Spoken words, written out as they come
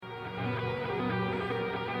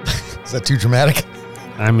Is that too dramatic?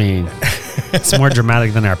 I mean, it's more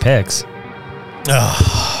dramatic than our picks.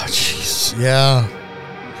 Oh, jeez. Yeah.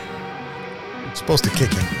 It's supposed to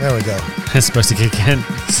kick in. There we go. It's supposed to kick in.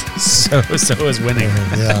 So is winning.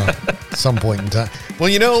 Yeah. Some point in time. Well,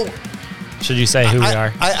 you know. Should you say who we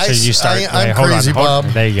are? Should you start? I'm Crazy Bob.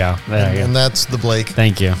 There you go. And that's the Blake.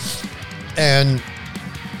 Thank you. And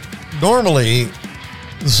normally,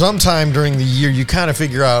 sometime during the year, you kind of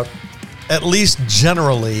figure out, at least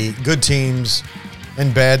generally, good teams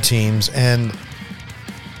and bad teams. But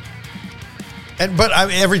I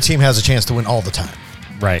mean, every team has a chance to win all the time.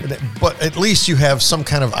 Right. But at least you have some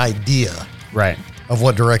kind of idea right. of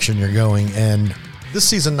what direction you're going. And this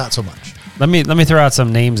season, not so much. Let me throw out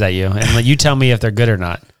some names at you, and let you tell me if they're good or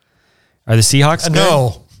not. Are the Seahawks good?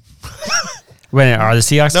 No. Wait, are the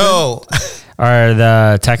Seahawks good? Are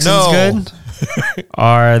the Texans good?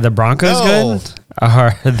 Are the Broncos good?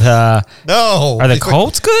 Are the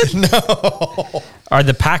Colts good? No. Are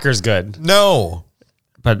the Packers good? No.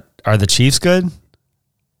 But are the Chiefs good?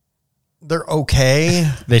 They're okay.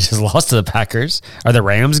 They just lost to the Packers. Are the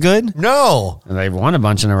Rams good? No. They've won a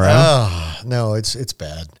bunch in a row. No, it's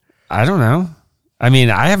bad. I don't know. I mean,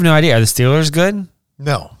 I have no idea. Are the Steelers good?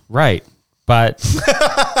 No. Right. But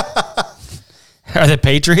are the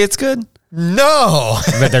Patriots good? No.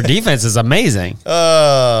 But their defense is amazing.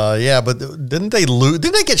 Yeah, but didn't they lose?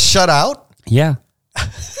 Didn't they get shut out? Yeah.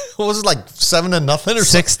 What was it, like 7-0 or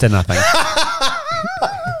 6-0?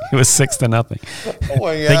 It was 6-0. Oh my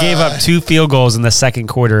God. They gave up 2 field goals in the second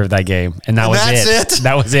quarter of that game, and that was it.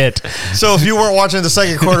 That was it. So if you weren't watching the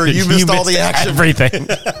second quarter, you missed all the action. Everything.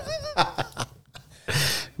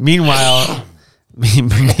 Meanwhile,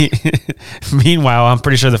 I'm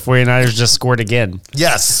pretty sure the 49ers just scored again.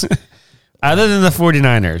 Yes. Other than the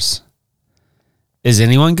 49ers, is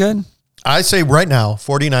anyone good? I say right now,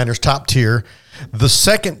 49ers top tier. The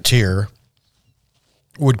second tier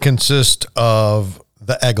would consist of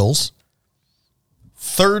the Eagles.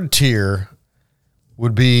 Third tier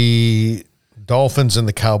would be Dolphins and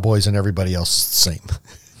the Cowboys, and everybody else same.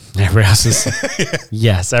 Everybody else is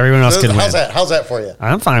yes. Everyone else can win. How's that for you?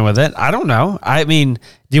 I'm fine with it. I don't know. I mean,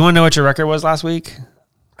 do you want to know what your record was last week?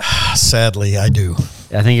 Sadly, I do.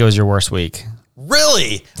 I think it was your worst week.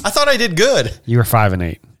 Really? I thought I did good. You were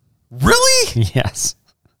 5-8. Really? Yes.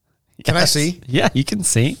 Can I see? Yeah, you can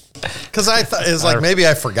see. Because I thought it was like maybe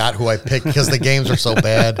I forgot who I picked because the games are so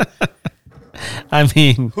bad. I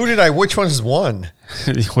mean, which ones won?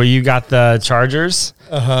 Well, you got the Chargers,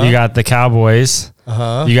 you got the Cowboys,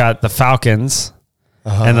 you got the Falcons,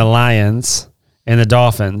 and the Lions, and the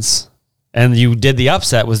Dolphins. And you did the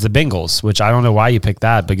upset was the Bengals, which I don't know why you picked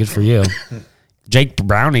that, but good for you. Jake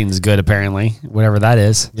Browning's good, apparently, whatever that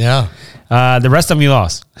is. Yeah. The rest of them you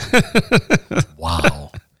lost.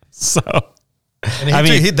 Wow. So, and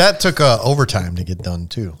that took overtime to get done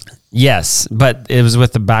too. Yes, but it was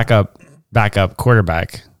with the backup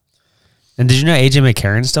quarterback. And did you know AJ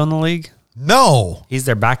McCarron's still in the league? No. He's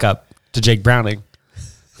their backup to Jake Browning.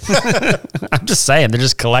 I'm just saying, they're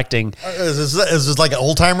just collecting. Is this like an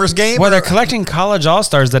old timers game? Well, they're collecting college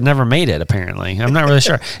all-stars that never made it, apparently. I'm not really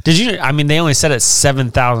sure. Did you? I mean, they only said it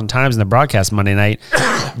 7,000 times in the broadcast Monday night.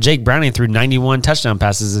 Jake Browning threw 91 touchdown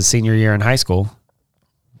passes his senior year in high school.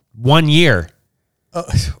 1 year.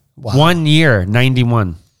 Wow. 1 year,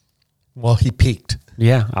 91. Well, he peaked.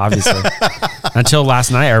 Yeah, obviously. Until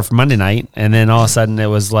last night or Monday night. And then all of a sudden it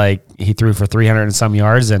was like he threw for 300 and some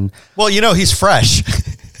yards. And well, he's fresh.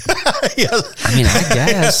 I mean, I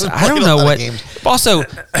guess. I don't know what. Also,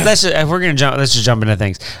 let's just jump into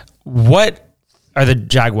things. What are the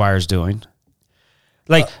Jaguars doing?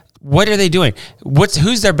 Like, what are they doing?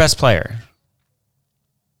 Who's their best player?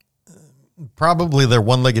 Probably their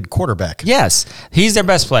one-legged quarterback. Yes, he's their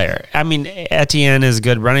best player. I mean, Etienne is a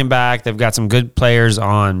good running back. They've got some good players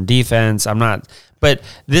on defense. But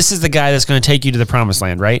this is the guy that's going to take you to the promised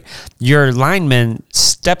land, right? Your lineman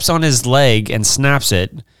steps on his leg and snaps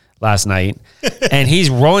it last night, and he's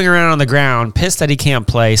rolling around on the ground, pissed that he can't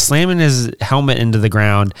play, slamming his helmet into the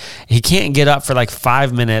ground. He can't get up for like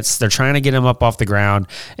 5 minutes. They're trying to get him up off the ground,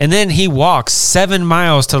 and then he walks 7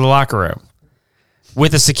 miles to the locker room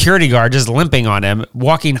with a security guard just limping on him,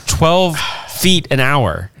 walking 12 feet an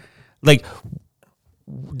hour. Like,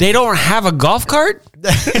 they don't have a golf cart?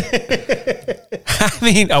 I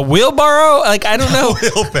mean, a wheelbarrow? Like, I don't know. A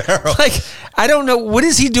wheelbarrow. Like, I don't know. What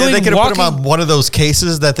is he doing? They could have put him on one of those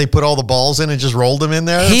cases that they put all the balls in and just rolled him in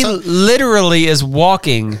there. He literally is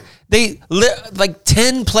walking. Like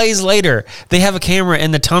 10 plays later, they have a camera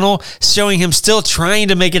in the tunnel showing him still trying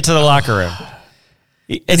to make it to the locker room.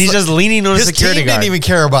 And he's just leaning on a his security team guard. didn't even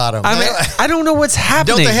care about him. I mean, I don't know what's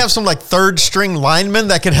happening. Don't they have some like third string linemen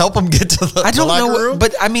that can help him get to the, I don't the locker know, room?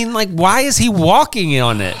 but I mean, like, why is he walking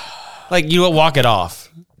on it? Like, you know what? Walk it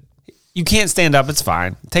off. You can't stand up. It's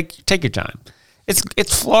fine. Take your time.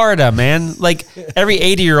 It's Florida, man. Like, every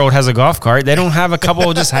 80-year-old has a golf cart. They don't have a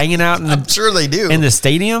couple just hanging out in the I'm sure they do. in the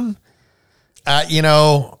stadium. You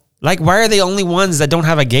know, Like, why are they the only ones that don't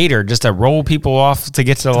have a gator just to roll people off to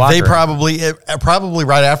get to the locker they room? probably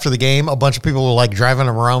right after the game, a bunch of people were like driving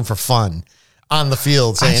them around for fun on the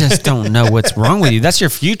field. I Saying, just don't know what's wrong with you. That's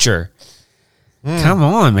your future. Come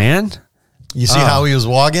on, man. you see how he was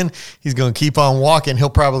walking? He's going to keep on walking. He'll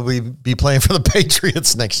probably be playing for the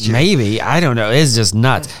Patriots next year. Maybe. I don't know. It's just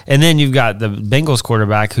nuts. And then you've got the Bengals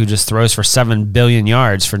quarterback who just throws for 7 billion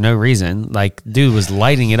yards for no reason. Like, dude was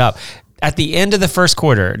lighting it up. At the end of the first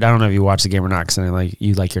quarter, I don't know if you watched the game or not, because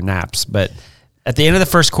you like your naps, but at the end of the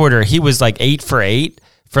first quarter, he was like 8 for 8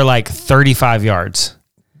 for like 35 yards.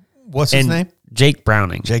 What's his name? Jake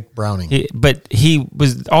Browning. Jake Browning.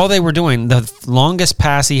 All they were doing, the longest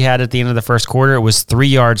pass he had at the end of the first quarter was 3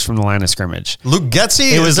 yards from the line of scrimmage. Luke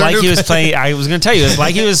Getsy? It was like he was playing. I was going to tell you, it was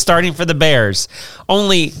like he was starting for the Bears.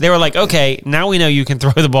 Only they were like, okay, now we know you can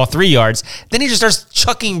throw the ball 3 yards. Then he just starts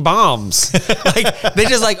chucking bombs. Like, they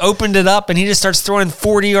just like opened it up and he just starts throwing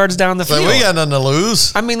 40 yards down the field. We got nothing to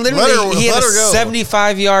lose. I mean, literally, he had a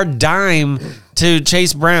 75-yard dime to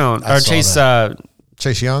Chase Brown or Chase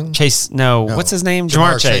Young? No, what's his name?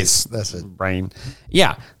 Jamar Chase. That's it. Brain.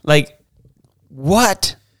 Yeah. Like,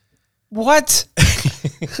 what? Like,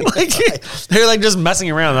 they're like just messing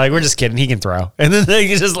around. Like, we're just kidding. He can throw. And then they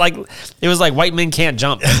just like, it was like White Men Can't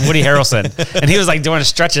Jump and Woody Harrelson. And he was like doing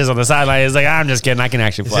stretches on the sideline. He was like, I'm just kidding. I can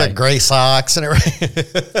actually play. He's got gray socks and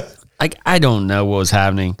everything. Like, I don't know what was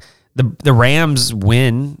happening. The Rams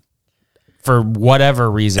win for whatever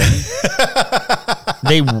reason.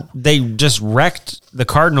 They just wrecked the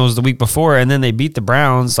Cardinals the week before, and then they beat the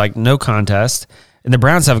Browns like no contest. And the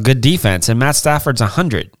Browns have a good defense, and Matt Stafford's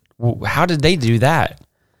 100. How did they do that?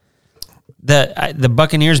 The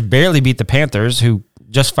Buccaneers barely beat the Panthers, who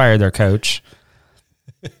just fired their coach.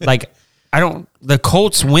 Like, the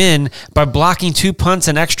Colts win by blocking 2 punts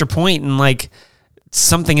and extra point and like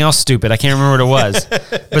something else stupid. I can't remember what it was,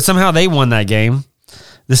 but somehow they won that game.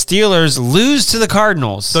 The Steelers lose to the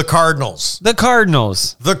Cardinals. The Cardinals.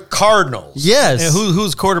 Yes. And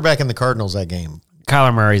who's quarterback in the Cardinals that game?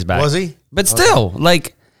 Kyler Murray's back. Was he? But still,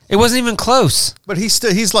 like, it wasn't even close. But he's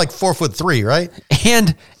like 4'3", right?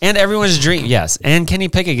 And everyone's dream. Yes. And Kenny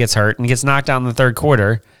Pickett gets hurt and gets knocked out in the third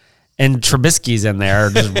quarter. And Trubisky's in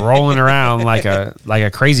there just rolling around like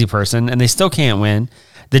a crazy person, and they still can't win.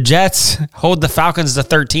 The Jets hold the Falcons to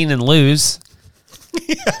 13 and lose.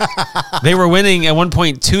 They were winning at one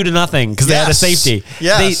point 2-0 because they had a safety.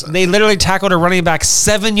 Yes. They literally tackled a running back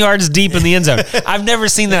 7 yards deep in the end zone. I've never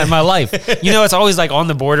seen that in my life. You know, it's always like on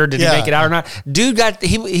the border. Did he make it out or not? Dude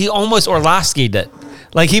he almost Orlovsky'd it.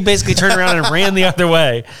 Like, he basically turned around and ran the other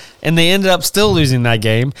way, and they ended up still losing that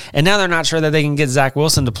game. And now they're not sure that they can get Zach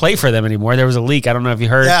Wilson to play for them anymore. There was a leak. I don't know if you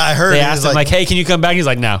heard. Yeah, I heard. They asked him like, "Hey, can you come back?" He's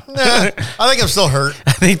like, "No." Nah, I think I'm still hurt.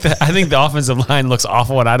 I think the offensive line looks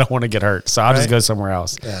awful, and I don't want to get hurt, so I'll just go somewhere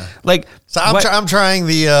else. Yeah. Like, So I'm trying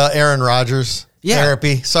the Aaron Rodgers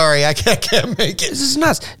therapy. Sorry, I can't make it. This is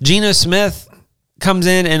nuts. Geno Smith comes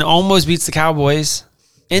in and almost beats the Cowboys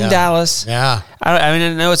in Dallas. Yeah. I mean,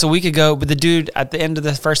 I know it's a week ago, but the dude at the end of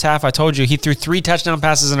the first half, I told you, he threw 3 touchdown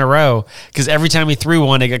passes in a row because every time he threw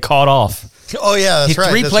one, it got called off. Oh, yeah, that's right.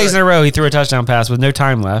 3 plays in a row, he threw a touchdown pass with no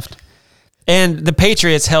time left. And the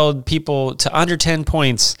Patriots held people to under 10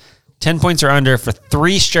 points, 10 points or under for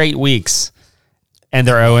 3 straight weeks. And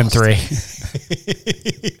they're 0-3.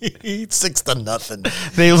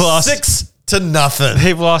 6-0. They lost 6-0.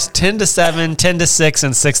 They've lost 10-7, 10-6,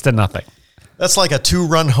 and 6-0. That's like a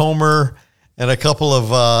 2-run homer and a couple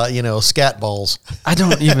of scat balls. I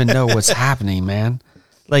don't even know what's happening, man.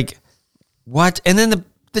 Like, what? And then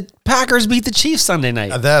the Packers beat the Chiefs Sunday night.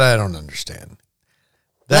 That I don't understand.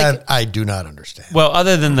 I do not understand. Well,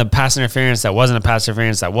 other than the pass interference that wasn't a pass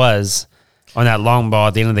interference that was on that long ball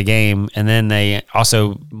at the end of the game, and then they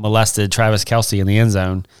also molested Travis Kelce in the end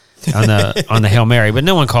zone on the Hail Mary. But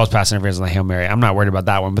no one calls pass interference on the Hail Mary. I'm not worried about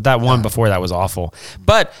that one. But that one before that was awful.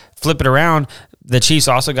 But flip it around, the Chiefs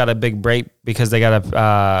also got a big break because they got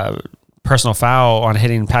a personal foul on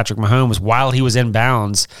hitting Patrick Mahomes while he was in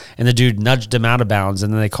bounds, and the dude nudged him out of bounds,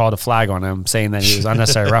 and then they called a flag on him saying that he was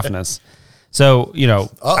unnecessary roughness. So,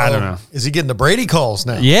 I don't know. Is he getting the Brady calls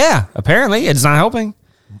now? Yeah, apparently. It's not helping.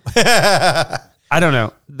 I don't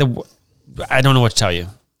know. I don't know what to tell you.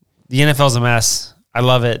 The NFL's a mess. I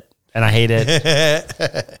love it. and I hate it.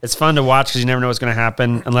 It's fun to watch because you never know what's going to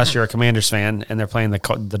happen unless you're a Commanders fan and they're playing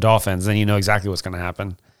the Dolphins. Then you know exactly what's going to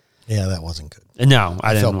happen. Yeah, that wasn't good. No,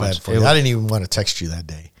 I didn't felt watch bad for you. I didn't even want to text you that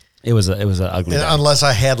day. It was an ugly day. Unless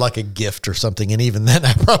I had like a gift or something, and even then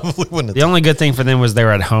I probably wouldn't have. The only good thing for them was they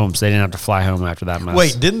were at home, so they didn't have to fly home after that mess.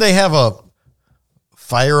 Wait, didn't they have a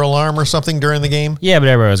fire alarm or something during the game? Yeah, but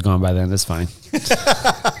everybody was going by then. That's fine.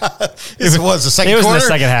 It was the second It was quarter? in the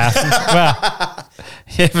second half. Well,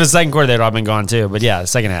 if it was the second quarter, they'd all been gone too. But yeah, the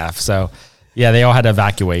second half. So yeah, they all had to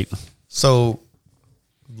evacuate. So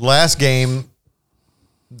last game,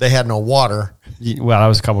 they had no water. Well, that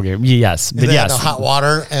was a couple games. Yes, but They yes, had no hot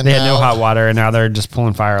water. And they had no now- hot water, and now they're just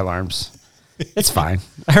pulling fire alarms. It's fine.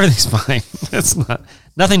 Everything's fine. It's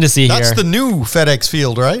nothing to see That's here. the new FedEx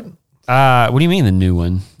Field, right? What do you mean the new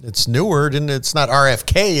one? It's newer, and it's not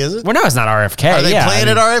RFK, is it? Well, no, it's not RFK. Are they yeah, playing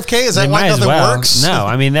at RFK? Is that they why might as nothing well. works? No,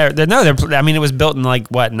 I mean I mean it was built in like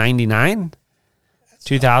what 99,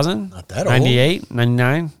 2000, Not that old. 98,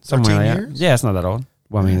 99, somewhere 13 like that. years? Yeah, it's not that old.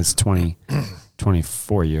 Well, I mean it's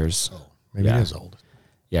 24 years. Maybe Yeah. it is old.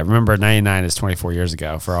 Yeah, remember 99 is 24 years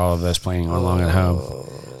ago for all of us playing along at home.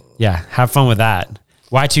 Yeah, have fun with that.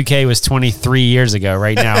 Y2K was 23 years ago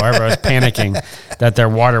right now. Everyone was panicking that their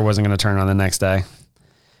water wasn't going to turn on the next day.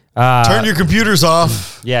 Turn your computers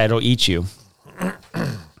off. Yeah, it'll eat you.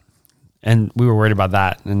 And we were worried about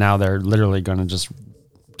that. And now they're literally going to just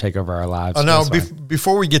take over our lives. Oh, no, That's fine.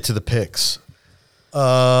 before we get to the picks,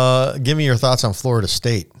 give me your thoughts on Florida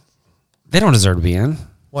State. They don't deserve to be in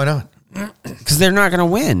Why not? because they're not going to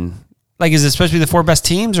win. Like, is it supposed to be the 4 best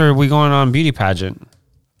teams or are we going on beauty pageant?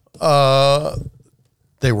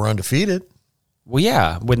 They were undefeated. Well,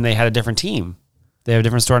 yeah, when they had a different team. They have a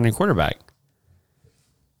different starting quarterback.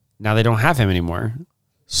 Now they don't have him anymore.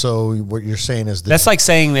 So what you're saying is that That's like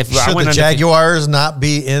saying if I should went the undefeated- Jaguars not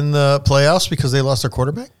be in the playoffs because they lost their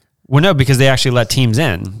quarterback? Well, no, because they actually let teams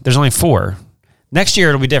in. There's only 4. Next year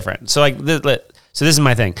it'll be different. So so this is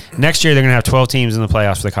my thing. Next year they're going to have 12 teams in the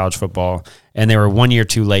playoffs for the college football, and they were 1 year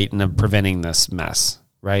too late in preventing this mess,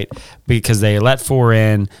 right? Because they let 4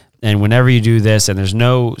 in, and whenever you do this, and there's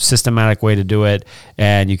no systematic way to do it,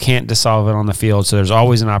 and you can't dissolve it on the field, so there's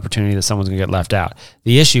always an opportunity that someone's going to get left out.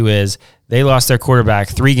 The issue is they lost their quarterback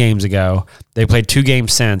 3 games ago. They played 2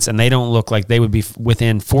 games since, and they don't look like they would be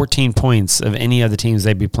within 14 points of any of the teams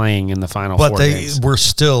they'd be playing in the final 4 But they games. were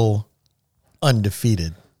still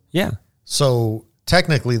undefeated. Yeah. So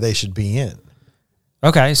technically they should be in.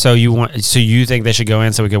 Okay, so you think they should go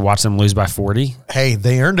in so we could watch them lose by 40? Hey,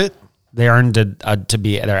 they earned it. They earned to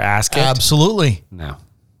be their ass kicked? Absolutely. No.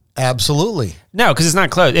 Absolutely. No, because it's not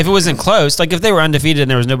close. If it wasn't close, like if they were undefeated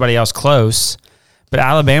and there was nobody else close, but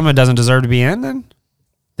Alabama doesn't deserve to be in, then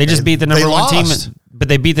they just beat the number they 1 lost. team. But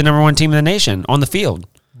they beat the number 1 team in the nation on the field.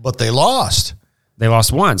 But they lost. They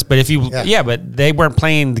lost once, but but they weren't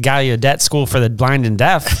playing the Gallaudet School for the Blind and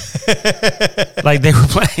Deaf. Like they were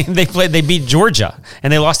playing, they beat Georgia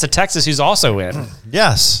and they lost to Texas, who's also in.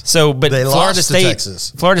 Yes. So, but They Florida lost to State,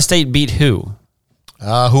 Texas. Florida State beat who?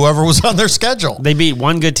 Whoever was on their schedule. They beat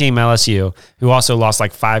one good team, LSU, who also lost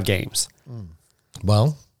like 5 games.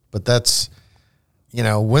 Well, but that's,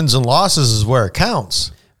 wins and losses is where it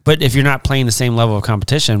counts. But if you're not playing the same level of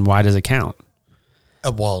competition, why does it count?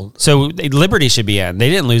 So Liberty should be in. They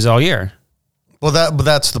didn't lose all year. But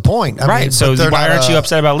that's the point. I mean, So but they're why not aren't you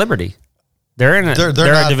upset about Liberty? They're in They're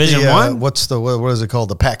they're not a Division the, 1. what is it called?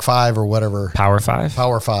 The Pac-5 or whatever. Power 5.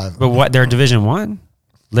 Power 5. But they're Division 1.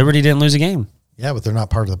 Liberty didn't lose a game. Yeah, but they're not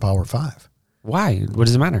part of the Power 5. Why? What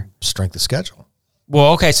does it matter? Strength of schedule.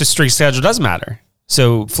 Well, okay, so strength of schedule does matter.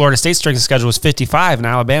 So Florida State's strength of schedule was 55 and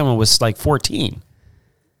Alabama was like 14.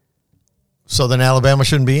 So then Alabama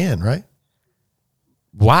shouldn't be in, right?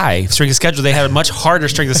 Why? Strength of schedule, they had a much harder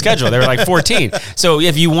strength of schedule. They were like 14. So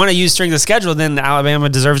if you want to use strength of schedule, then Alabama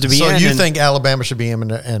deserves to be in. So you think Alabama should be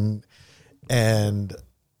in and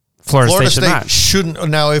Florida Florida State State should not. shouldn't.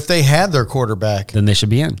 Now, if they had their quarterback, Then they should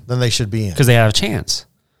be in then they should be in. because they have a chance.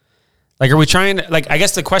 Like, are we trying to, I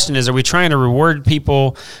guess the question is, are we trying to reward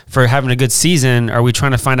people for having a good season? Or are we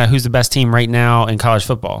trying to find out who's the best team right now in college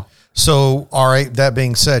football? So, all right, that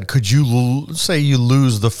being said, could you say you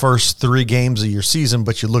lose the first 3 games of your season,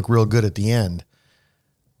 but you look real good at the end,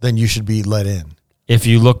 then you should be let in. If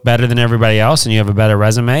you look better than everybody else and you have a better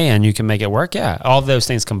resume and you can make it work, yeah, all of those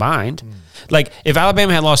things combined. Like, if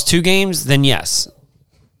Alabama had lost 2 games, then yes,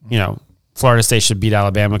 Florida State should beat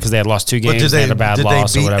Alabama because they had lost 2 games. But They had a bad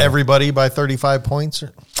loss they or beat whatever. everybody by 35 points?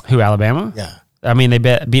 Who, Alabama? Yeah. I mean, they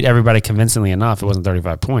beat everybody convincingly enough. It wasn't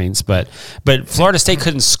 35 points, but Florida State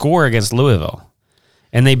couldn't score against Louisville.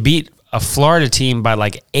 And they beat a Florida team by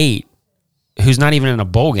like 8 who's not even in a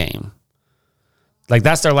bowl game. Like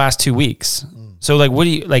that's their last 2 weeks. So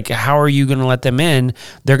like, how are you going to let them in?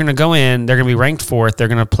 They're going to go in, they're going to be ranked 4th. They're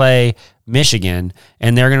going to play Michigan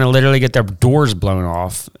and they're going to literally get their doors blown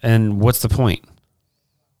off. And what's the point?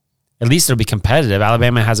 At least it'll be competitive.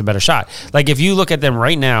 Alabama has a better shot. Like if you look at them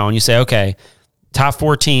right now and you say, okay, top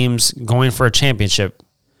 4 teams going for a championship,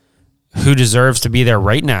 who deserves to be there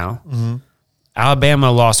right now? Mm-hmm.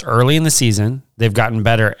 Alabama lost early in the season. They've gotten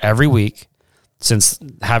better every week since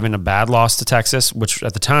having a bad loss to Texas, which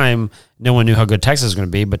at the time, no one knew how good Texas was going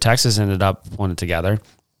to be, but Texas ended up pulling it together.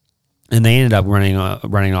 And they ended up running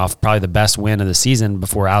off probably the best win of the season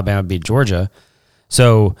before Alabama beat Georgia.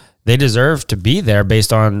 So they deserve to be there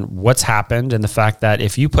based on what's happened and the fact that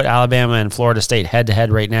if you put Alabama and Florida State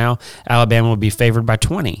head-to-head right now, Alabama would be favored by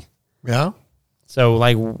 20. Yeah. So,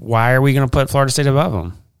 like, why are we going to put Florida State above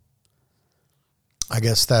them? I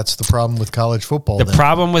guess that's the problem with college football.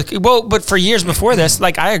 Problem with but for years before this,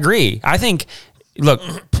 like I agree. I think look,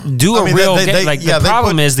 the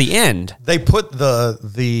problem is the end. They put the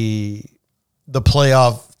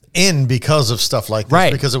playoff in because of stuff like this,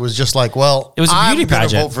 right? Because it was just like, well, it was a beauty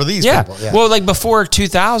pageant. Vote for these people. Yeah. Well, like before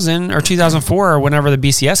 2000 or 2004 or whenever the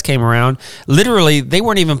BCS came around, literally they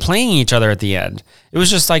weren't even playing each other at the end. It was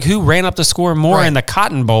just like who ran up the score more in the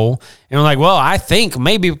Cotton Bowl. And we're like, well, I think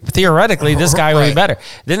maybe theoretically this guy will be better.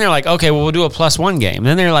 Then they're like, okay, well, we'll do a +1 game.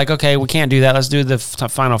 Then they're like, okay, we can't do that. Let's do the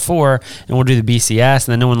Final Four and we'll do the BCS.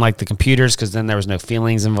 And then no one liked the computers because then there was no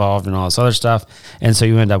feelings involved and all this other stuff. And so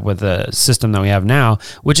you end up with the system that we have now,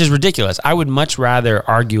 which is ridiculous. I would much rather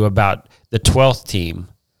argue about the 12th team.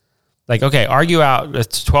 Like, okay, argue out the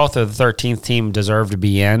 12th or the 13th team deserve to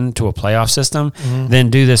be in to a playoff system, then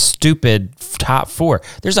do this stupid top 4.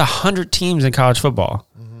 There's 100 teams in college football.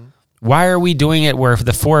 Why are we doing it where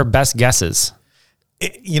the 4 best guesses?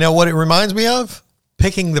 You know what it reminds me of?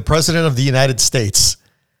 Picking the president of the United States.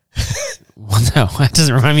 Well, no, that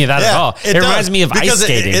doesn't remind me of that at all. It reminds me of ice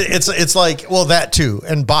skating. It's like, well, that too,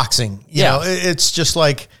 and boxing. You know, it's just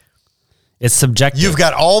like it's subjective. You've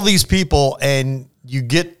got all these people, and you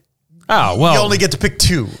get. Oh, well. You only get to pick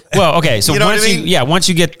 2. Well, okay. So once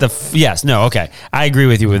you get okay. I agree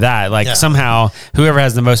with you with that. Like somehow whoever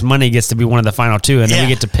has the most money gets to be one of the final 2 and then we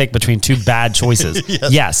get to pick between 2 bad choices.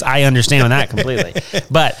 Yes, I understand that completely.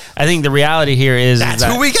 But I think the reality here is that's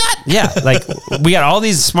who we got. Yeah. Like we got all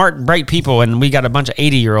these smart, bright people and we got a bunch of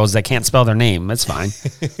 80-year-olds that can't spell their name. That's fine.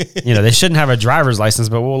 They shouldn't have a driver's license,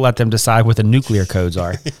 but we'll let them decide what the nuclear codes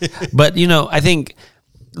are. But, I think,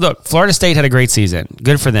 look, Florida State had a great season.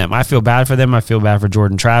 Good for them. I feel bad for them. I feel bad for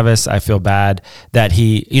Jordan Travis. I feel bad that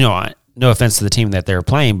he, no offense to the team that they were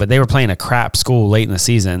playing, but they were playing a crap school late in the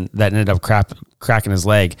season that ended up cracking his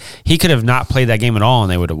leg. He could have not played that game at all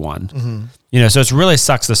and they would have won. Mm-hmm. So it really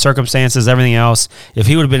sucks, the circumstances, everything else. If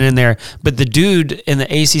he would have been in there, but the dude in the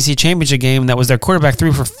ACC championship game that was their quarterback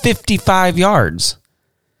threw for 55 yards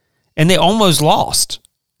and they almost lost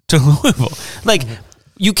to Louisville. Like,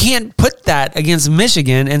 you can't put that against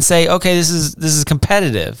Michigan and say, okay, this is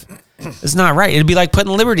competitive. It's not right. It'd be like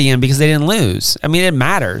putting Liberty in because they didn't lose. I mean, it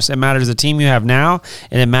matters. It matters the team you have now,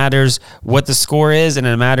 and it matters what the score is, and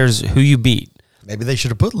it matters who you beat. Maybe they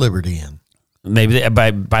should have put Liberty in. Maybe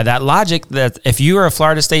by that logic, that if you are a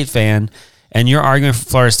Florida State fan and you're arguing for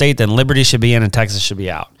Florida State, then Liberty should be in and Texas should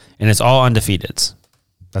be out. And it's all undefeateds.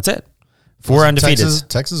 That's it. 4 undefeateds.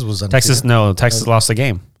 Texas was undefeated. Texas lost the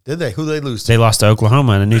game. Did they? Who did they lose to? They lost to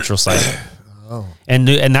Oklahoma in a neutral site. Oh. And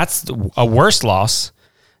that's a worse loss.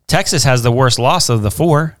 Texas has the worst loss of the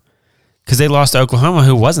 4 because they lost to Oklahoma,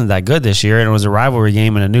 who wasn't that good this year, and it was a rivalry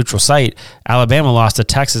game in a neutral site. Alabama lost to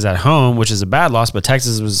Texas at home, which is a bad loss, but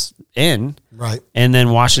Texas was in. Right. And then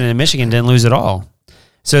Washington and Michigan didn't lose at all.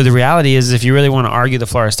 So the reality is, if you really want to argue the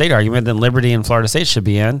Florida State argument, then Liberty and Florida State should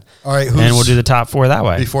be in. All right. And we'll do the top 4 that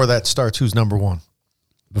way. Before that starts, who's number 1?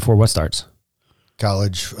 Before what starts?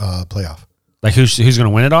 College playoff. Like who's going to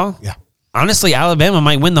win it all? Yeah. Honestly, Alabama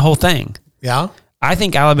might win the whole thing. Yeah. I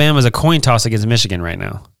think Alabama is a coin toss against Michigan right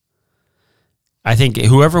now. I think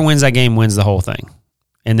whoever wins that game wins the whole thing.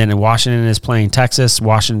 And then Washington is playing Texas.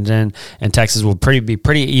 Washington and Texas will be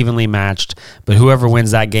pretty evenly matched. But whoever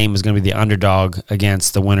wins that game is going to be the underdog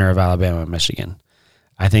against the winner of Alabama and Michigan.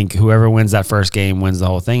 I think whoever wins that first game wins the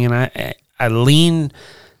whole thing. And I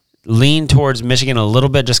lean towards Michigan a little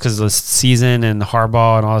bit just because of the season and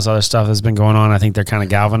Harbaugh and all this other stuff that's been going on. I think they're kind of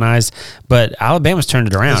galvanized. But Alabama's turned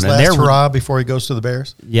it around. His last hurrah before he goes to the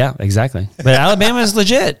Bears? Yeah, exactly. But Alabama is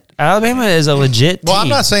legit. Alabama is a legit team. Well, I'm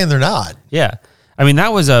not saying they're not. Yeah. I mean,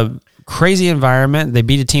 that was a crazy environment. They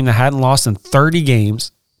beat a team that hadn't lost in 30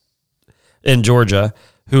 games in Georgia,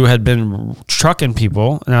 who had been trucking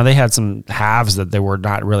people. Now, they had some halves that they were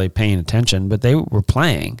not really paying attention, but they were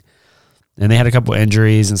playing. And they had a couple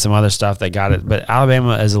injuries and some other stuff that got it. But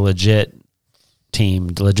Alabama is a legit team,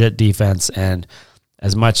 legit defense. And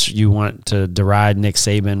as much you want to deride Nick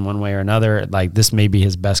Saban one way or another, like this may be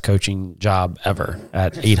his best coaching job ever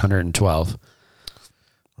at 812.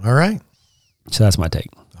 All right. So that's my take.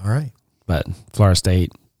 All right. But Florida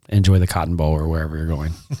State, enjoy the Cotton Bowl or wherever you're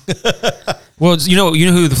going. Well, you know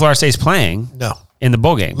who the Florida State's playing? No. In the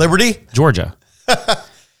bowl game. Liberty? Georgia.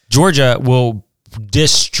 Georgia will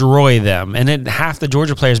destroy them. And then half the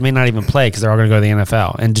Georgia players may not even play because they're all going to go to the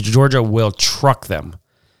NFL. And Georgia will truck them.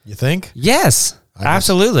 You think? Yes,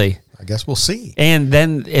 absolutely. I guess we'll see. And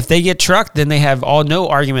then if they get trucked, then they have no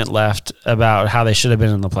argument left about how they should have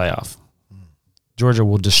been in the playoff. Georgia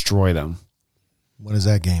will destroy them. When is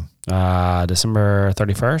that game? December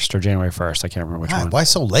 31st or January 1st. I can't remember which one. Why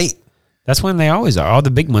so late? That's when they always are. All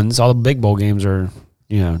the big ones, all the big bowl games are,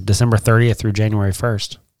 December 30th through January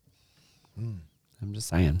 1st. I'm just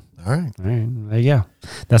saying. All right. There you go.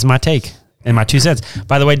 That's my take and my 2 cents.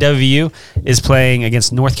 By the way, WVU is playing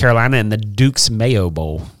against North Carolina in the Duke's Mayo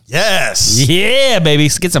Bowl. Yes. Yeah, baby.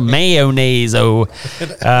 Get some mayonnaise. And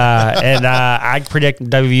I predict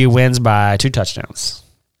WVU wins by 2 touchdowns.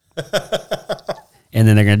 And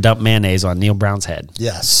then they're going to dump mayonnaise on Neil Brown's head.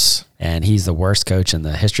 Yes. And he's the worst coach in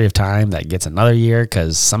the history of time that gets another year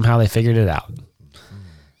because somehow they figured it out.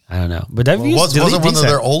 I don't know. But WVU wasn't one of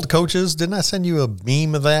their old coaches? Didn't I send you a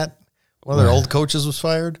meme of that? One of their old coaches was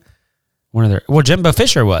fired? Jimbo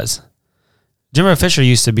Fisher was. Jimbo Fisher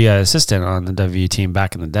used to be an assistant on the WVU team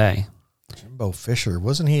back in the day. Jimbo Fisher,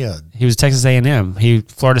 wasn't he He was Texas A&M.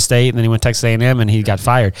 Florida State, and then he went to Texas A&M, and he got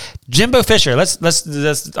fired. Jimbo Fisher,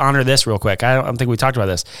 let's honor this real quick. I don't think we talked about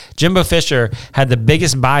this. Jimbo Fisher had the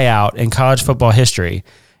biggest buyout in college football history,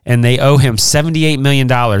 and they owe him $78 million.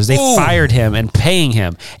 They fired him and paying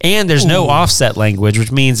him. And there's no offset language,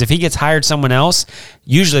 which means if he gets hired someone else,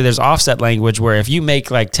 usually there's offset language where if you make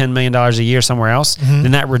like $10 million a year somewhere else, then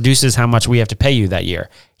that reduces how much we have to pay you that year.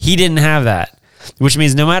 He didn't have that, which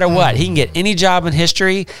means no matter what, he can get any job in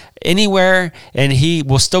history, anywhere, and he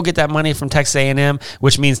will still get that money from Texas A&M,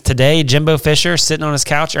 which means today Jimbo Fisher, sitting on his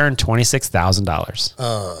couch, earned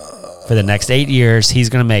 $26,000. For the next 8 years, he's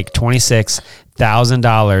going to make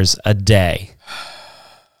 $26,000 a day.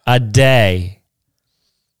 A day.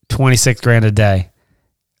 $26,000 a day.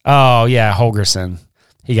 Oh, yeah, Holgerson.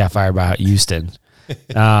 He got fired by Houston.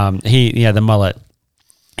 The mullet.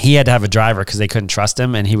 He had to have a driver because they couldn't trust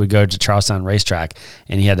him, and he would go to Charlestown Racetrack,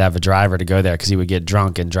 and he had to have a driver to go there because he would get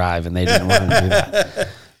drunk and drive, and they didn't want him to do that.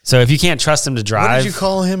 So if you can't trust him to drive... What did you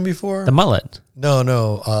call him before? The mullet.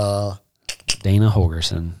 No. Dana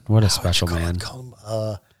Holgerson. What a special man.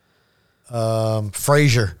 Call him,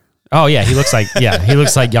 Frazier. Oh, yeah, he looks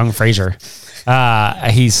like young Frazier.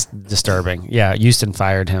 He's disturbing. Yeah, Houston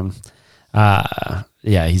fired him.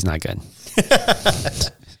 Yeah, he's not good.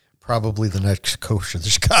 Probably the next coach of the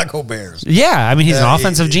Chicago Bears. Yeah, I mean, he's an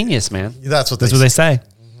offensive genius, man. That's what they say,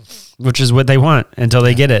 which is what they want until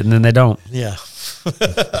they get it, and then they don't. Yeah.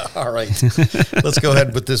 All right. Let's go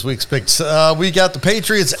ahead with this week's picks. We got the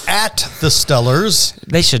Patriots at the Steelers.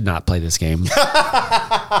 They should not play this game.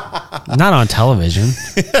 Not on television.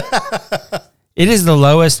 It is the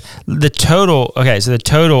lowest. The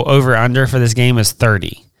total over-under for this game is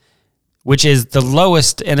 30. Which is the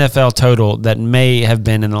lowest NFL total that may have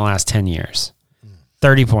been in the last 10 years.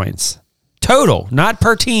 30 points. Total, not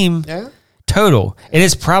per team. Yeah. Total. It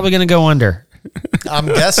is probably going to go under. I'm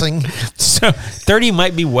guessing. So 30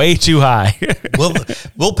 might be way too high.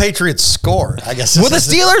 Will Patriots score? I guess. Will the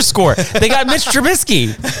Steelers score? They got Mitch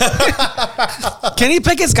Trubisky. Kenny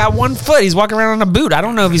Pickett's got 1 foot. He's walking around on a boot. I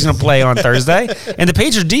don't know if he's going to play on Thursday. And the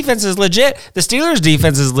Patriots defense is legit. The Steelers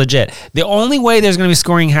defense is legit. The only way there's going to be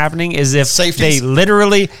scoring happening is if they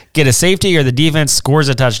literally get a safety or the defense scores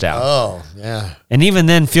a touchdown. Oh, yeah. And even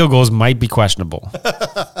then, field goals might be questionable.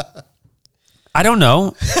 I don't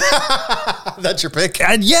know. That's your pick?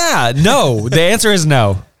 Yeah, no. The answer is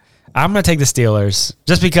no. I'm going to take the Steelers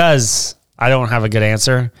just because I don't have a good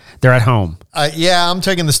answer. They're at home. I'm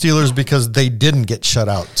taking the Steelers because they didn't get shut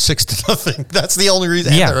out 6-0. That's the only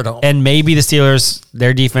reason. Yeah, they're at home. And maybe the Steelers,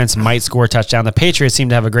 their defense might score a touchdown. The Patriots seem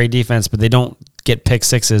to have a great defense, but they don't get pick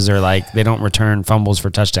sixes or they don't return fumbles for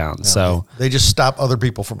touchdowns. No, so they just stop other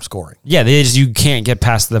people from scoring. Yeah, you can't get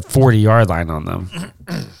past the 40-yard line on them.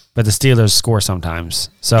 But the Steelers score sometimes.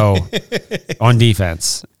 So on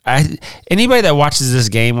defense, anybody that watches this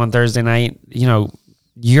game on Thursday night,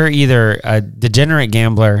 you're either a degenerate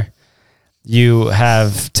gambler You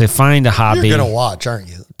have to find a hobby. You're gonna watch, aren't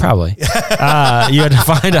you? Probably. You have to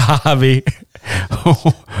find a hobby.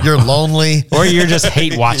 You're lonely, or you're just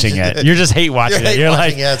hate watching it. You're just hate watching it. You're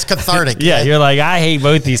like, yeah, it's cathartic. yeah, you're like, I hate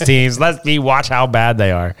both these teams. Let me watch how bad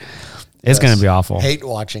they are. It's going to be awful. Hate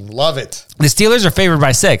watching. Love it. The Steelers are favored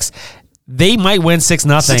by 6. They might win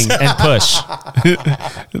 6-0 and push.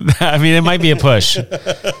 I mean, it might be a push.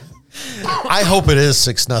 I hope it is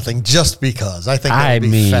 6-0 just because I think that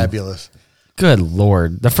would be fabulous. Good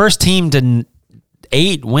Lord. The first team to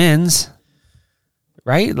 8 wins,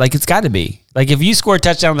 right? Like, it's got to be. Like, if you score a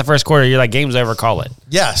touchdown in the first quarter, you're like, game's over, call it.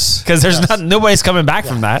 Yes. Because there's nobody's coming back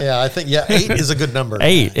from that. Yeah, I think, 8 is a good number.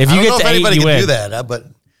 8. If you get to 8, anybody you can win. do that, but...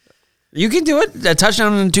 You can do it. A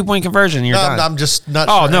touchdown and a 2-point conversion. You're done. I'm just not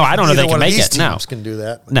Oh, sure. no, I don't know if they can make it. No. Teams can do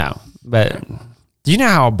that. No. But do you know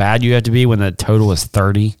how bad you have to be when the total is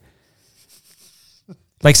 30?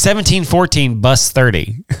 Like 17-14 bust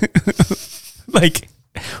 30. Like,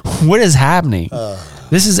 what is happening?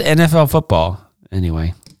 This is NFL football.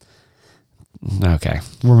 Anyway. Okay.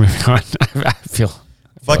 We're moving on. I feel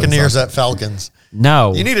Buccaneers at Falcons.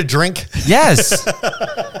 No. You need a drink? Yes.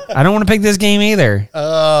 I don't want to pick this game either.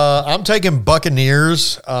 I'm taking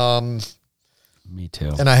Buccaneers. Me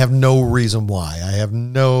too. And I have no reason why. I have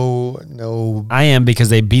no. I am, because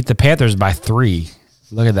they beat the Panthers by 3.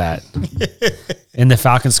 Look at that. And the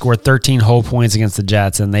Falcons scored 13 whole points against the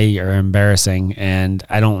Jets, and they are embarrassing. And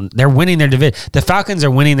they're winning their division. The Falcons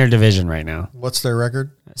are winning their division right now. What's their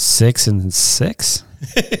record? 6-6,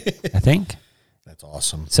 I think. That's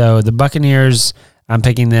awesome. So the Buccaneers, I'm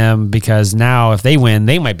picking them because now if they win,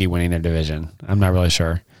 they might be winning their division. I'm not really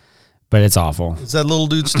sure, but it's awful. Is that little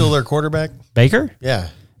dude still their quarterback? Baker? Yeah.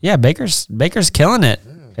 Yeah, Baker's killing it,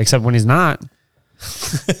 except when he's not.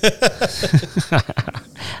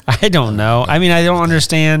 I don't know. I mean, I don't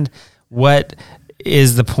understand what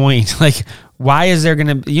is the point. Like, why is there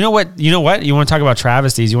going to, you know what? You want to talk about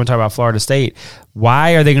travesties. You want to talk about Florida State.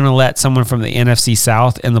 Why are they going to let someone from the NFC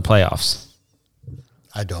South in the playoffs?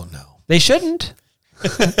 I don't know. They shouldn't.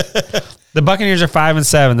 The Buccaneers are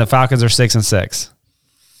 5-7. The Falcons are 6-6.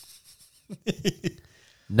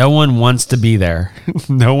 No one wants to be there.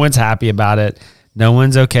 No one's happy about it. No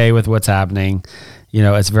one's okay with what's happening. You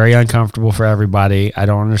know, it's very uncomfortable for everybody. I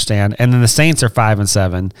don't understand. And then the Saints are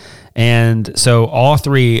 5-7. And so all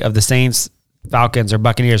 3 of the Saints, Falcons, or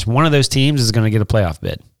Buccaneers, one of those teams is going to get a playoff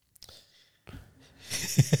bid.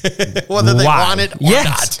 Whether they want it or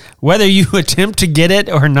not. Whether you attempt to get it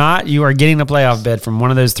or not, you are getting a playoff bid from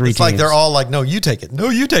one of those 3 teams. It's like they're all like, no, you take it. No,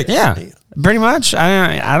 you take it. Yeah, pretty much.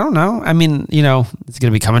 I don't know. I mean, you know, it's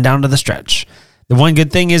going to be coming down to the stretch. The one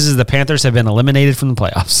good thing is the Panthers have been eliminated from the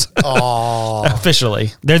playoffs. Oh.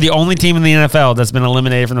 Officially. They're the only team in the NFL that's been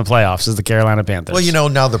eliminated from the playoffs is the Carolina Panthers. Well, you know,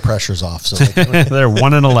 now the pressure's off. So they're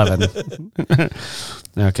 1-11.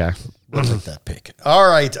 Okay. We'll take that pick. All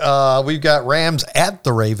right. We've got Rams at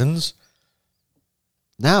the Ravens.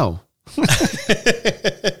 No.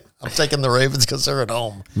 I'm taking the Ravens because they're at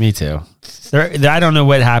home. Me too. I don't know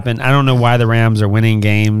what happened. I don't know why the Rams are winning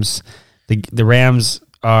games. The Rams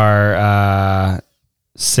are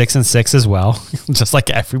 6-6 as well, just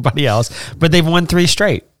like everybody else. But they've won 3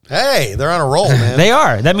 straight. Hey, they're on a roll, man. They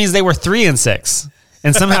are. That means they were 3-6.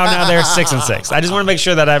 And somehow now they're 6-6. I just want to make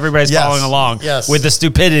sure that everybody's following along with the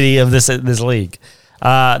stupidity of this league.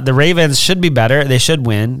 The Ravens should be better. They should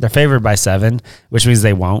win. They're favored by 7, which means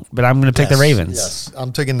they won't. But I'm going to pick the Ravens. Yes,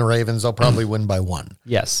 I'm taking the Ravens. They'll probably win by 1.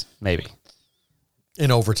 Yes, maybe. In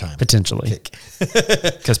overtime. Potentially.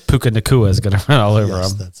 Because Puka Nacua is going to run all over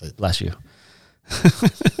them. That's it. Bless you.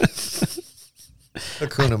 I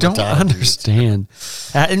don't understand.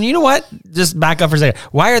 And you know what? Just back up for a second.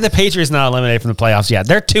 Why are the Patriots not eliminated from the playoffs yet?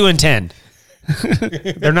 They're 2-10.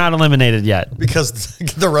 They're not eliminated yet. Because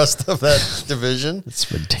the rest of that division. It's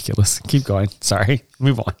ridiculous. Keep going. Sorry.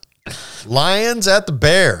 Move on. Lions at the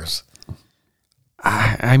Bears.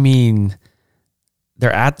 I mean,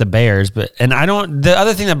 they're at the Bears, the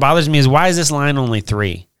other thing that bothers me is why is this line only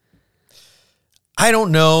 3? I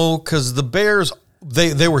don't know, because the Bears,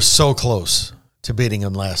 they were so close to beating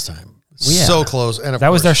them last time. Yeah. So close. And that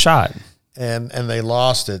was their shot. And they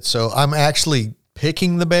lost it. So I'm actually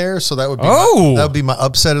picking the Bears. So that would be my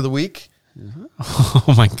upset of the week.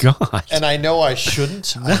 Oh my God. And I know I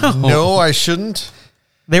shouldn't. I know I shouldn't.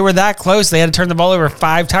 They were that close. They had to turn the ball over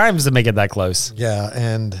 5 times to make it that close. Yeah.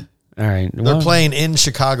 And all right. They're playing in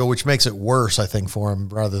Chicago, which makes it worse, I think, for them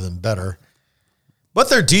rather than better. But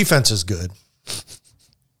their defense is good.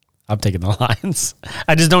 I'm taking the Lions.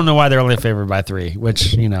 I just don't know why they're only favored by 3,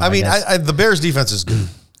 which, you know. I mean, the Bears defense is good.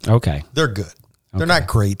 Okay. They're good. They're not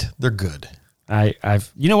great. They're good.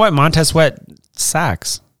 You know what? Montez Sweat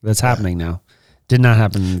sacks. That's happening now. Did not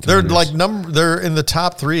happen. In They're Commanders. they're in the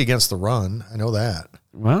top 3 against the run. I know that.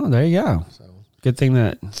 Well, there you go. Good thing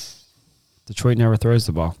that Detroit never throws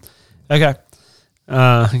the ball. Okay.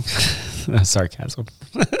 Sarcasm.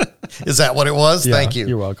 Is that what it was? Yeah, Thank you.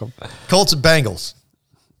 You're welcome. Colts and Bengals.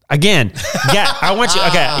 Again, yeah, I want you.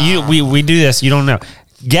 Okay, we do this. You don't know.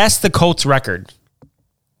 Guess the Colts record.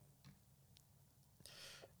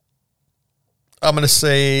 I'm going to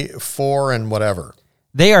say 4 and whatever.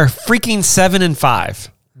 They are freaking 7-5.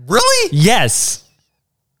 Really? Yes.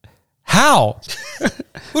 How?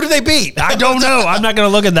 Who did they beat? I don't know. I'm not going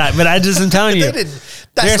to look at that, but I just am telling you. That's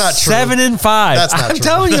They're not true. 7-5. That's not I'm true.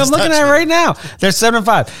 telling you, That's I'm looking not at it true. right now. They're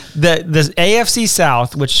 7-5. The AFC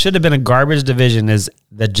South, which should have been a garbage division, is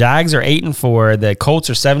the Jags are 8-4. The Colts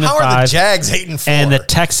are 7-5. How are the Jags 8-4? And the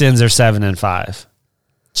Texans are 7-5.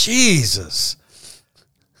 Jesus.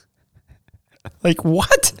 Like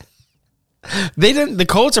what? They didn't. The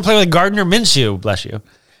Colts are playing with Gardner Minshew. Bless you.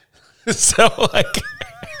 So like,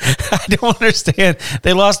 I don't understand.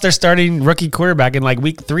 They lost their starting rookie quarterback in like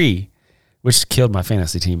week 3, which killed my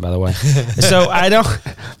fantasy team, by the way. So I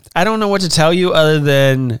don't know what to tell you other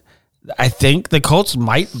than I think the Colts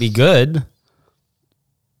might be good,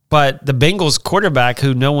 but the Bengals quarterback,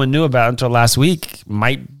 who no one knew about until last week,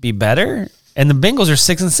 might be better. And the Bengals are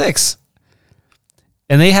 6-6.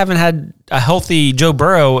 And they haven't had a healthy Joe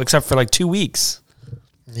Burrow except for like 2 weeks.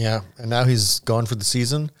 Yeah, and now he's gone for the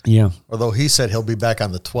season. Yeah. Although he said he'll be back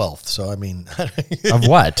on the 12th. So, I mean. Of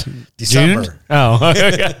what? December. June? Oh.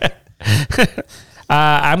 Okay.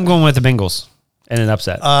 I'm going with the Bengals in an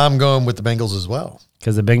upset I'm going with the Bengals as well.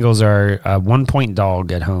 because the Bengals are a 1-point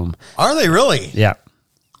dog at home. Are they really? Yeah.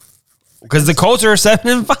 Because the Colts are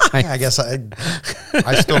 7-5. I guess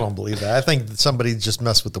I still don't believe that. I think that somebody just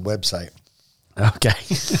messed with the website. Okay.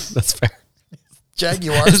 That's fair. It's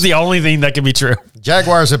Jaguars. the only thing that can be true.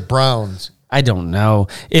 Jaguars at Browns. I don't know.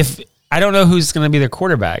 I don't know who's going to be their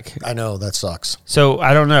quarterback. I know, that sucks. So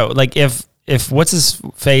I don't know. Like if what's his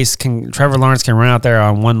face Trevor Lawrence can run out there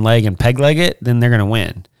on one leg and peg leg it, then they're going to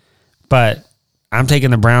win. But I'm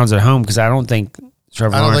taking the Browns at home because I don't think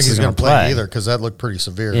Trevor I don't Lawrence think he's is going going to play either because that looked pretty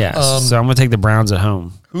severe. Yeah. So I'm going to take the Browns at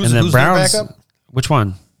home. Who's the their Browns? backup? Which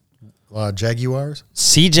one? Jaguars?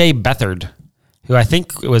 C.J. Beathard, who I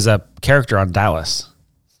think was a character on Dallas.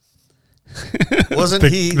 Wasn't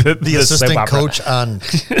he the the soap assistant opera. coach on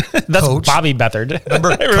That's Coach? Bobby Beathard. Remember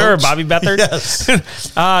Remember Coach? Bobby Beathard? Yes.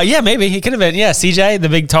 Yeah, maybe. He could have been. Yeah, CJ, the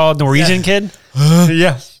big, tall Norwegian kid.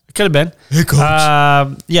 Yeah, it could have been. Hey,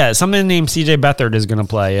 Coach. Yeah, somebody named CJ Beathard is going to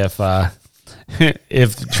play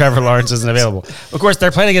if Trevor Lawrence isn't available. Of course,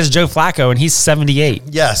 they're playing against Joe Flacco, and he's 78.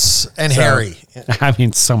 Yes, and Harry. I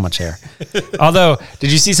mean, so much hair. Although, did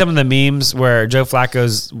you see some of the memes where Joe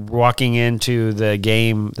Flacco's walking into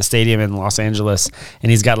the stadium in Los Angeles, and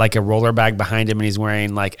he's got like a roller bag behind him, and he's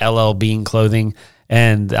wearing like LL Bean clothing,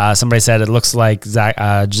 and somebody said it looks like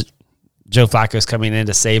Joe Flacco's coming in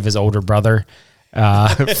to save his older brother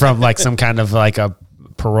from like some kind of like a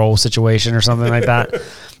parole situation or something like that.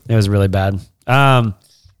 It was really bad.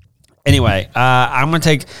 Anyway, I'm going to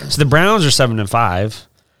take. So the Browns are 7-5.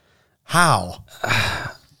 How?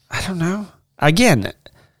 I don't know. Again,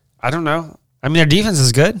 I don't know. I mean, their defense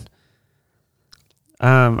is good.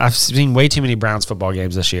 I've seen way too many Browns football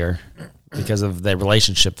games this year because of the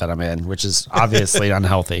relationship that I'm in, which is obviously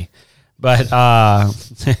unhealthy. But I'm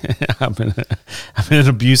in an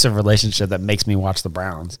abusive relationship that makes me watch the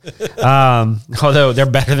Browns. Although they're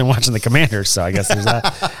better than watching the Commanders, so I guess there's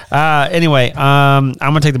that. Anyway, I'm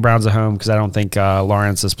going to take the Browns at home because I don't think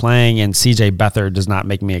Lawrence is playing, and C.J. Beathard does not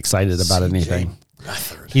make me excited about anything.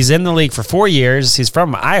 He's in the league for 4 years. He's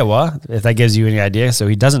from Iowa, if that gives you any idea, so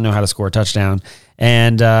he doesn't know how to score a touchdown.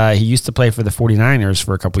 And he used to play for the 49ers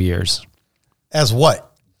for a couple years. As what?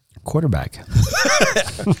 Quarterback. Not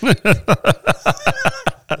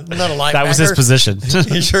a linebacker? That was his position.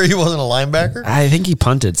 You sure he wasn't a linebacker? I think he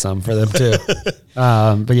punted some for them too.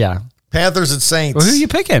 But yeah. Panthers at Saints. Well, who are you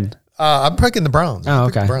picking? I'm picking the Browns. Oh,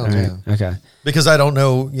 I'm picking okay. the Browns, All right. yeah. Okay. Because I don't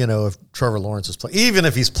know, if Trevor Lawrence is playing. Even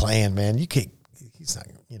if he's playing, man, you can't. He's not.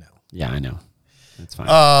 Yeah, I know. That's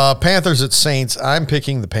fine. Panthers at Saints. I'm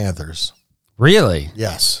picking the Panthers. Really?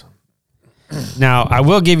 Yes. Now, I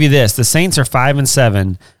will give you this. The Saints are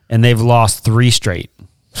 5-7, and they've lost 3 straight.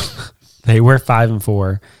 They were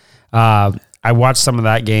 5-4. I watched some of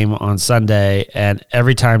that game on Sunday, and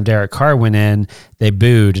every time Derek Carr went in, they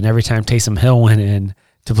booed. And every time Taysom Hill went in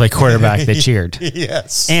to play quarterback, they cheered.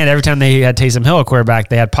 Yes. And every time they had Taysom Hill at quarterback,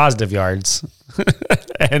 they had positive yards.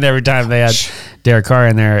 And every time they had Derek Carr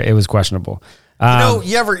in there, it was questionable.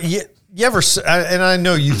 You ever, and I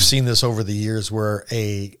know you've seen this over the years where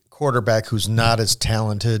a quarterback who's not as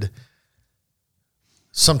talented,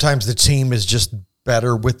 sometimes the team is just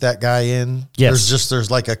better with that guy in. Yes.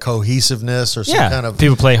 There's like a cohesiveness or some kind of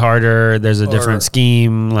people play harder. There's a different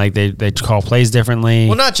scheme. Like they call plays differently.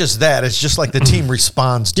 Well, not just that. It's just like the team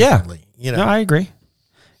responds differently. You know, No, I agree.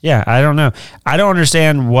 Yeah, I don't know. I don't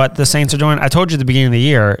understand what the Saints are doing. I told you at the beginning of the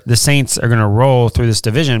year, the Saints are going to roll through this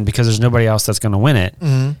division because there's nobody else that's going to win it.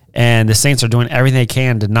 Mm-hmm. And the Saints are doing everything they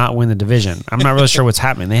can to not win the division. I'm not really sure what's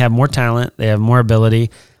happening. They have more talent. They have more ability.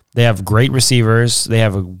 They have great receivers. They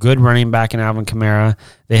have a good running back in Alvin Kamara.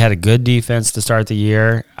 They had a good defense to start the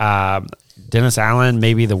year. Dennis Allen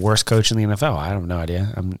may be the worst coach in the NFL. I have no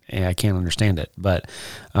idea. I can't understand it. But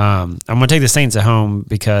I'm going to take the Saints at home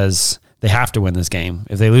because they have to win this game.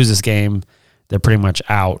 If they lose this game, they're pretty much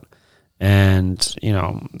out. And,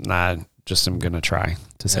 I just am going to try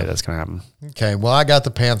to say that's going to happen. Okay, well, I got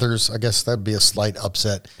the Panthers. I guess that'd be a slight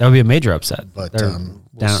upset. That would be a major upset. But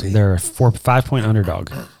we'll see. They're a 5-point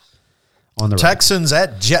underdog on the Texans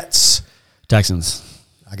at Jets. Texans.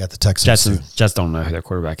 I got the Texans. Jets don't know who their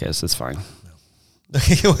quarterback is. It's fine.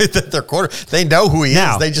 Their they know who he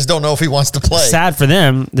is. They just don't know if he wants to play. Sad for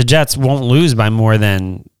them. The Jets won't lose by more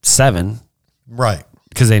than 7. Right.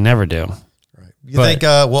 Because they never do. Right. You think,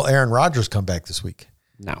 will Aaron Rodgers come back this week?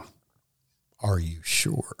 No. Are you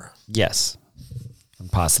sure? Yes. I'm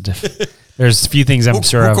positive. There's a few things I'm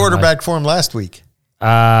sure of. Who quarterback for him last week?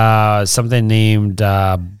 Something named,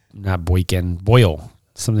 not Boykin, Boyle.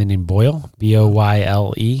 Something named Boyle.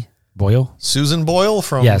 Boyle. Boyle? Susan Boyle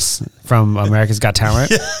from... Yes, from America's Got Talent.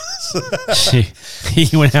 Yes.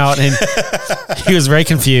 He went out and he was very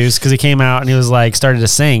confused because he came out and he was like, started to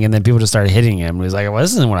sing, and then people just started hitting him. He was like, well,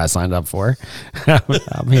 this isn't what I signed up for.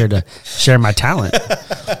 I'm here to share my talent.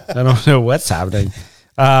 I don't know what's happening.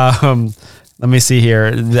 Let me see here.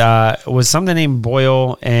 It was something named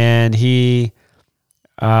Boyle, and he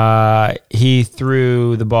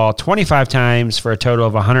threw the ball 25 times for a total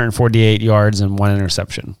of 148 yards and 1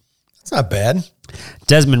 interception. That's not bad.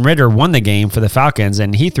 Desmond Ridder won the game for the Falcons,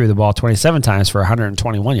 and he threw the ball 27 times for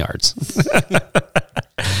 121 yards.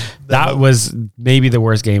 That was maybe the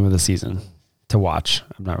worst game of the season to watch.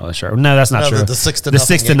 I'm not really sure. No, that's not true. The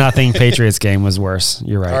 6-0 Patriots game was worse.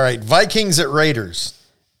 You're right. All right, Vikings at Raiders.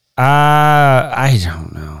 I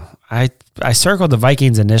don't know. I circled the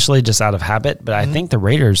Vikings initially just out of habit, but I think the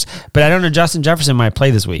Raiders. But I don't know. Justin Jefferson might play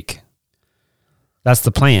this week. That's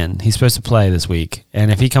the plan. He's supposed to play this week.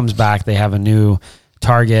 And if he comes back, they have a new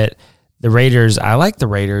target. The Raiders, I like the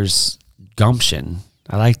Raiders' gumption.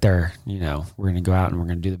 I like their, we're going to go out and we're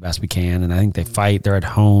going to do the best we can. And I think they fight. They're at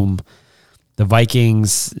home. The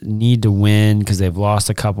Vikings need to win because they've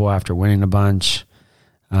lost a couple after winning a bunch.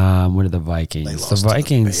 What are the Vikings?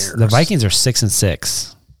 The Vikings are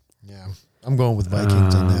 6-6. Yeah, I'm going with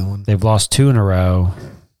Vikings on that one. They've lost 2 in a row.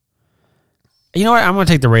 You know what? I'm going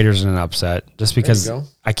to take the Raiders in an upset just because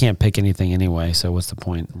I can't pick anything anyway. So what's the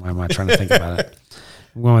point? Why am I trying to think about it?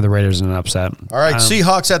 I'm going with the Raiders in an upset. All right,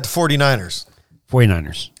 Seahawks at the 49ers.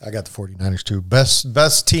 49ers. I got the 49ers too.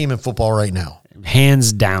 Best team in football right now.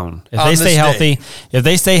 Hands down. If they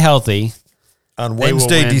stay healthy. On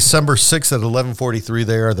Wednesday, December 6th at 11:43,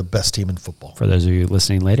 they are the best team in football. For those of you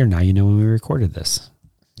listening later, now you know when we recorded this.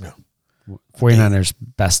 No. 49ers,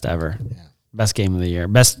 best ever. Yeah. Best game of the year.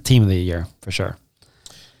 Best team of the year, for sure.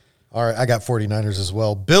 All right, I got 49ers as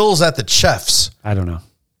well. Bills at the Chiefs. I don't know.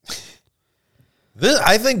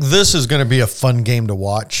 I think this is going to be a fun game to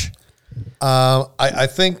watch. I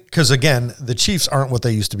think because, again, the Chiefs aren't what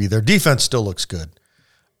they used to be. Their defense still looks good.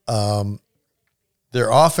 Their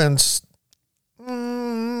offense,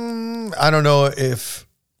 I don't know if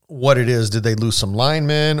what it is. Did they lose some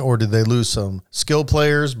linemen or did they lose some skill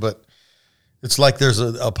players? But it's like there's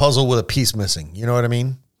a puzzle with a piece missing. You know what I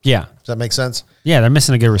mean? Yeah. Does that make sense? Yeah, they're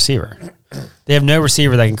missing a good receiver. They have no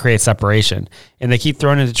receiver that can create separation. And they keep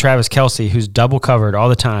throwing it to Travis Kelce, who's double covered all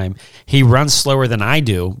the time. He runs slower than I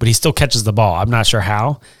do, but he still catches the ball. I'm not sure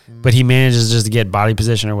how, but he manages just to get body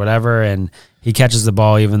position or whatever, and he catches the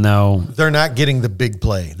ball even though... They're not getting the big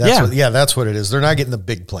play. That's what it is. They're not getting the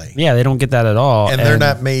big play. Yeah, they don't get that at all. And they're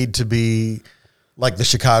not made to be... like the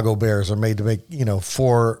Chicago Bears are made to make,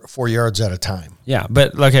 4 yards at a time. Yeah,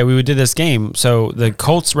 but okay, we did this game. So the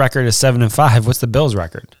Colts record is 7-5. What's the Bills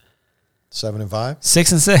record? 7-5?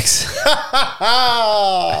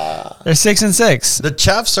 6-6. They're 6-6. The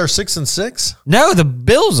Chiefs are 6-6? No, the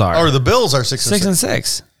Bills are. Or the Bills are 6-6.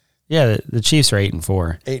 6-6. Yeah, the Chiefs are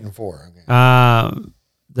 8-4. 8-4. Okay.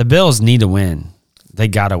 The Bills need to win. They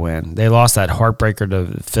got to win. They lost that heartbreaker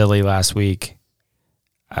to Philly last week.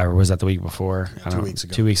 Or was that the week before? 2 weeks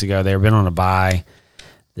ago. 2 weeks ago. They've been on a bye.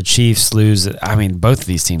 The Chiefs lose. I mean, both of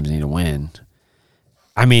these teams need to win.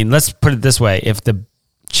 I mean, let's put it this way. If the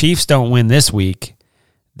Chiefs don't win this week,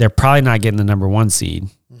 they're probably not getting the number 1 seed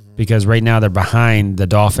because right now they're behind the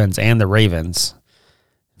Dolphins and the Ravens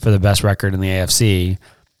for the best record in the AFC.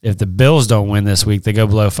 If the Bills don't win this week, they go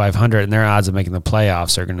below 500, and their odds of making the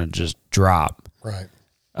playoffs are going to just drop. Right.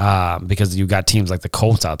 Because you've got teams like the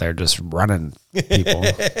Colts out there just running people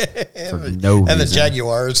for no reason. And the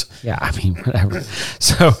Jaguars. Yeah, I mean, whatever.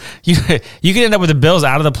 So you can end up with the Bills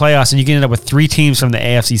out of the playoffs, and you can end up with 3 teams from the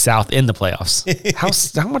AFC South in the playoffs.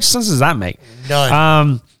 How much sense does that make?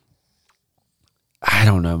 None. I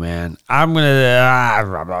don't know, man. I'm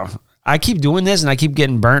gonna. I keep doing this, and I keep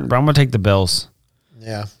getting burnt, but I'm gonna take the Bills.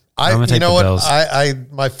 Yeah, I'm gonna take the Bills.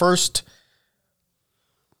 My first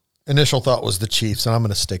initial thought was the Chiefs, and I'm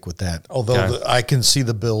going to stick with that. Although I can see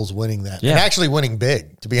the Bills winning that, and actually winning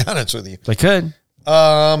big. To be honest with you, they could.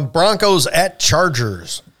 Broncos at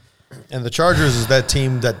Chargers, and the Chargers is that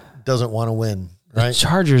team that doesn't want to win. Right, the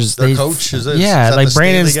Chargers. Their coach is it? Yeah, is like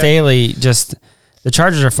Brandon Staley. Just the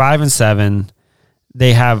Chargers are 5-7.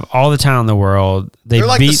 They have all the talent in the world. They're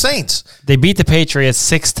like the Saints. They beat the Patriots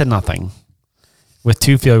 6-0. With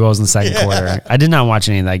 2 field goals in the second quarter. I did not watch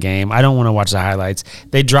any of that game. I don't want to watch the highlights.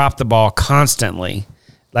 They drop the ball constantly.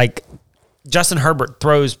 Like Justin Herbert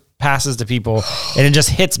throws passes to people and it just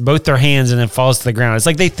hits both their hands and then falls to the ground. It's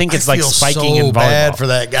like they think it's like spiking in volleyball. Bad for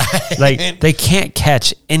that guy. Like they can't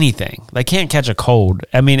catch anything. They can't catch a cold.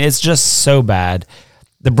 I mean, it's just so bad.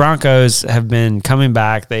 The Broncos have been coming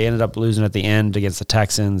back. They ended up losing at the end against the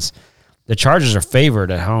Texans. The Chargers are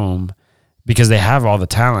favored at home because they have all the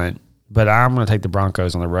talent. But I'm going to take the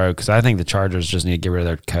Broncos on the road because I think the Chargers just need to get rid of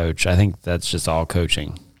their coach. I think that's just all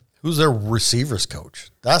coaching. Who's their receivers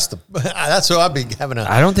coach? That's who I'd be having a.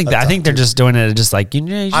 I don't think that. I think they're just doing it just like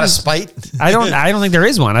out of spite. I don't think there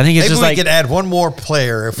is one. I think it's Maybe just we like could add one more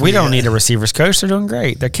player. If we don't need a receivers coach. They're doing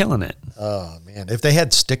great. They're killing it. Oh man, if they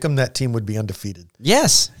had Stickum, that team would be undefeated.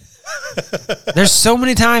 Yes. There's so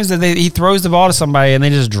many times that he throws the ball to somebody and they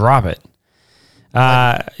just drop it.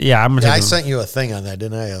 I'm gonna. I sent you a thing on that,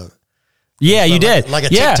 didn't I? Yeah, you did. Like a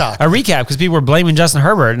TikTok. A recap because people were blaming Justin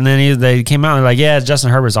Herbert. And then they came out and they're like, yeah, Justin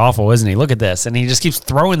Herbert's awful, isn't he? Look at this. And he just keeps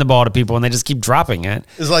throwing the ball to people and they just keep dropping it.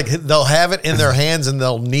 It's like they'll have it in their hands and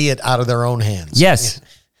they'll knee it out of their own hands. Yes.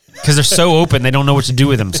 Because they're so open, they don't know what to do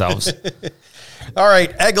with themselves. All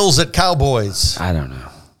right. Eagles at Cowboys. I don't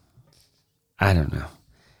know.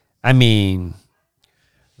 I mean,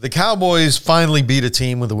 the Cowboys finally beat a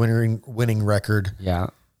team with a winning record. Yeah.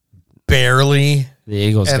 Barely. The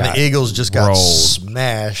Eagles just got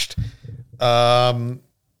smashed. I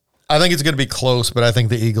think it's going to be close, but I think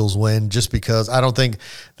the Eagles win just because I don't think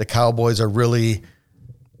the Cowboys are really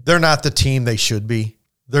 – they're not the team they should be.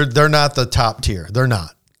 They're not the top tier. They're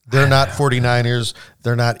not. They're not 49ers.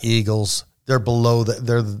 They're not Eagles. They're below that.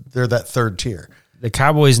 They're that third tier. The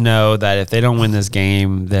Cowboys know that if they don't win this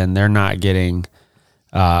game, then they're not getting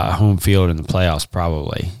home field in the playoffs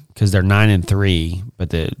probably. Because they're 9-3, but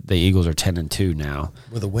the Eagles are 10-2 now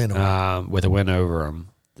with a win over them.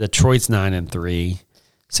 Detroit's 9-3,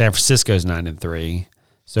 San Francisco's 9-3.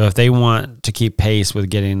 So if they want to keep pace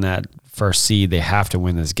with getting that first seed, they have to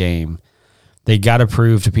win this game. They got to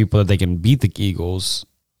prove to people that they can beat the Eagles.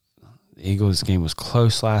 The Eagles game was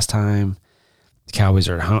close last time. The Cowboys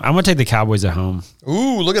are at home. I'm going to take the Cowboys at home.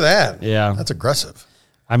 Ooh, look at that! Yeah, that's aggressive.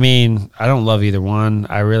 I mean, I don't love either one.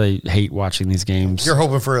 I really hate watching these games. You're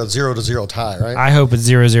hoping for a 0-0 tie, right? I hope it's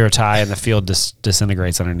 0-0 tie and the field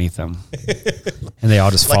disintegrates underneath them. And they all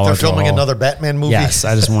just fall. Like they're filming another Batman movie? Yes,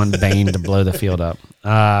 I just want Bane to blow the field up.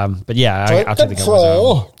 But yeah, I'll take the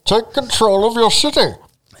Cowboys. Take control of your city.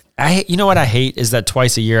 You know what I hate is that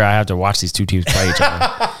twice a year I have to watch these two teams play each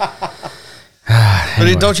other.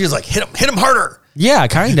 Anyway. But don't you just like hit them harder? Yeah,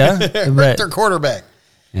 kind of. Hit their quarterback.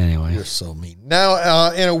 Anyway. You're so mean.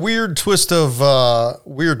 Now, in a weird twist of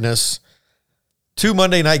weirdness, 2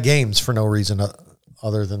 Monday night games for no reason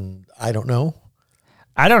other than I don't know.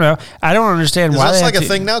 I don't know. I don't understand why. That's like a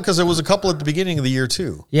thing now because there was a couple at the beginning of the year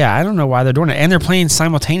too. Yeah, I don't know why they're doing it. And they're playing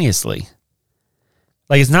simultaneously.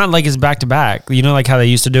 Like, it's not like it's back-to-back. You know, like how they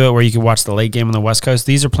used to do it where you could watch the late game on the West Coast?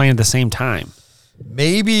 These are playing at the same time.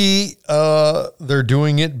 Maybe they're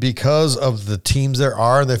doing it because of the teams there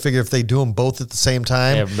are. They figure if they do them both at the same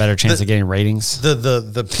time, they have a better chance of getting ratings.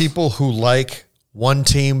 The people who like one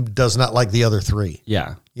team does not like the other three.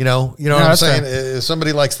 Yeah. You know what I'm saying? If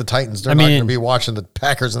somebody likes the Titans, they're not going to be watching the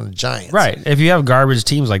Packers and the Giants. Right. If you have garbage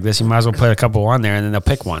teams like this, you might as well put a couple on there and then they'll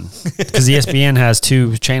pick one. Because ESPN has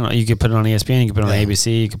 2 channels. You could put it on ESPN, you could put it on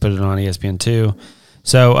ABC, you could put it on ESPN2.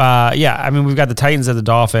 So, we've got the Titans and the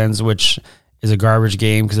Dolphins, which is a garbage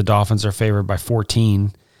game because the Dolphins are favored by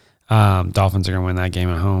 14. Dolphins are going to win that game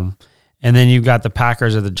at home. And then you've got the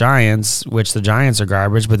Packers or the Giants, which the Giants are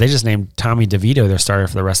garbage, but they just named Tommy DeVito their starter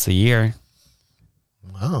for the rest of the year.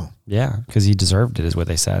 Wow. Yeah, because he deserved it, is what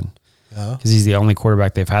they said. Oh. Because he's the only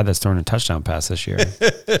quarterback they've had that's thrown a touchdown pass this year.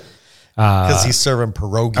 Because he's serving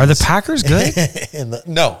pierogies. Are the Packers good?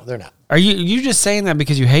 No, they're not. Are you just saying that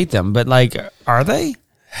because you hate them? But like, are they?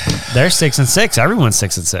 They're 6-6. Everyone's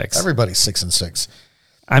 6-6. Everybody's 6-6.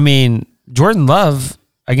 I mean, Jordan Love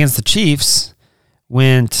against the Chiefs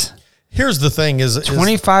went. Here's the thing: is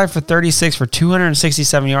 25 for 36 for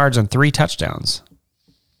 267 yards and 3 touchdowns.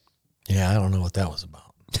 Yeah, I don't know what that was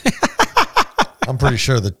about. I'm pretty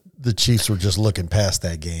sure that the Chiefs were just looking past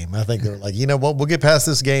that game. I think they were like, you know what, we'll get past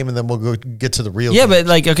this game and then we'll go get to the real game. But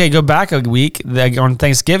like, okay, go back a week. Like on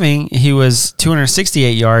Thanksgiving, he was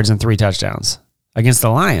 268 yards and 3 touchdowns against the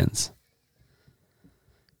Lions.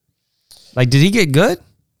 Like, did he get good?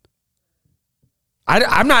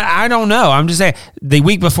 I don't know. I'm just saying the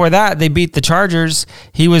week before that, they beat the Chargers.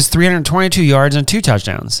 He was 322 yards and 2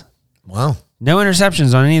 touchdowns. Wow. No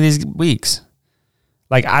interceptions on any of these weeks.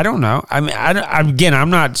 Like, I don't know. I mean, I'm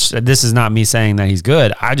not, this is not me saying that he's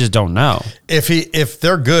good. I just don't know. If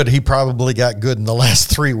they're good, he probably got good in the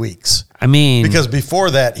last 3 weeks. I mean, because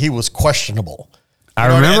before that, he was questionable.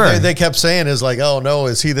 I remember they kept saying is like, oh no,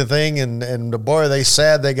 is he the thing? And boy, they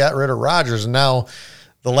said they got rid of Rodgers, and now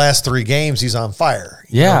the last 3 games he's on fire.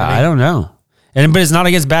 You know what I mean? I don't know. But it's not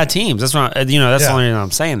against bad teams. That's not, that's the only reason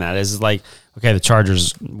I'm saying that is like, okay, the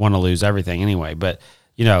Chargers want to lose everything anyway, but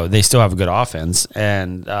they still have a good offense,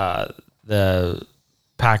 and the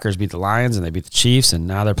Packers beat the Lions and they beat the Chiefs, and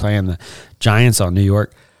now they're playing the Giants in New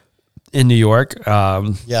York. These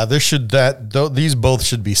both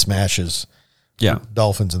should be smashes. Yeah,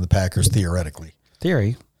 Dolphins and the Packers theoretically.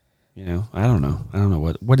 I don't know. I don't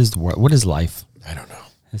know what is what is life. I don't know.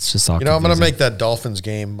 It's just all. I'm going to make that Dolphins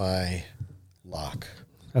game my lock.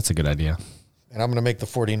 That's a good idea. And I'm going to make the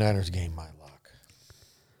 49ers game my lock.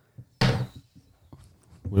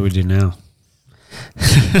 What do we do now?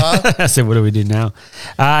 I said, what do we do now?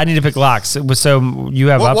 I need to pick locks. So you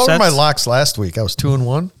have upsets? What were my locks last week? I was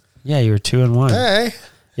 2-1. Yeah, you were 2-1. Hey.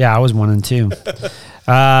 Yeah, I was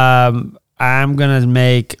 1-2. I'm gonna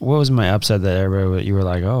make. What was my upset that everybody? You were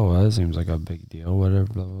like, oh, well, that seems like a big deal. Whatever.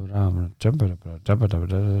 I'm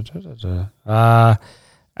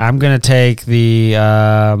gonna take the.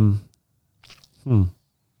 I'm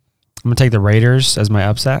gonna take the Raiders as my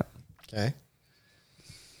upset. Okay.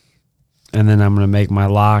 And then I'm gonna make my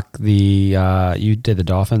lock the. You did the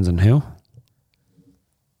Dolphins and who?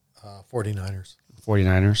 49ers.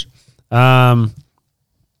 49ers.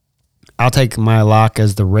 I'll take my lock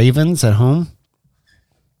as the Ravens at home.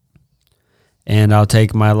 And I'll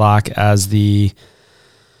take my lock as the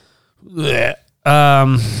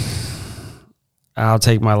I'll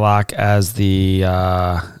take my lock as the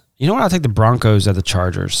you know what? I'll take the Broncos at the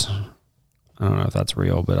Chargers. I don't know if that's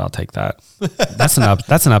real, but I'll take that. That's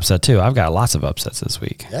an upset too. I've got lots of upsets this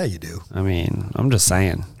week. Yeah, you do. I mean, I'm just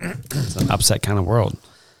saying. It's an upset kind of world.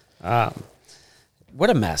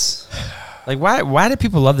 What a mess. Like, why do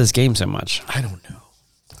people love this game so much? I don't know.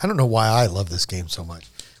 I don't know why I love this game so much.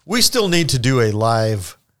 We still need to do a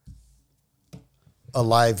live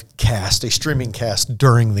cast, a streaming cast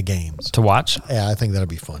during the games. To watch? Yeah, I think that'd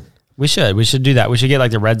be fun. We should do that. We should get like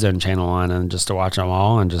the Red Zone channel on and just to watch them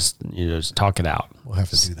all and just talk it out. We'll have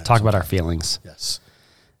to do that. Talk about our feelings. Yes.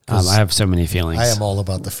 I have so many feelings. I am all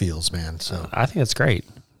about the feels, man. So I think it's great.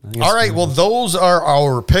 All right. Well, those are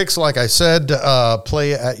our picks. Like I said,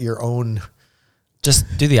 play at your own. Just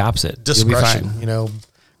do the opposite. Discretion.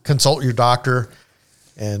 Consult your doctor,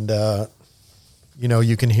 and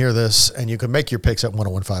you can hear this, and you can make your picks at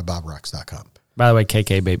 1015bobrocks.com. By the way,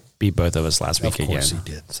 KK beat both of us last week again. Of course he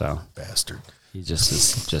did. So bastard. He just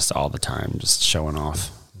is just all the time just showing off.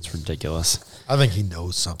 It's ridiculous. I think he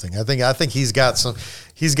knows something. I think he's got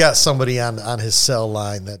somebody on his cell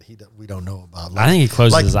line that we don't know about. I think he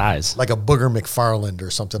closes his eyes. Like a Booger McFarland or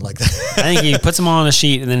something like that. I think he puts them all on a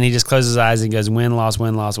sheet and then he just closes his eyes and goes win, loss,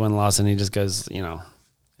 win, loss, win, loss, and he just goes, and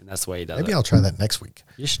that's the way he does it. Maybe I'll try that next week.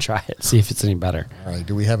 You should try it. See if it's any better. All right.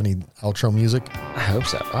 Do we have any outro music? I hope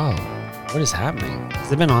so. Oh, what is happening?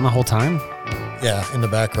 Has it been on the whole time? Yeah, in the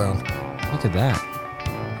background. Look at that.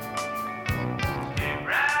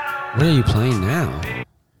 What are you playing now?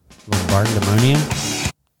 Little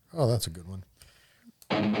Bardemonium? Oh, that's a good one.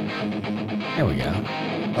 There we go.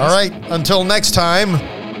 All right. Until next time.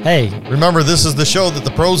 Hey. Remember, this is the show that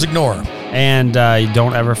the pros ignore. And you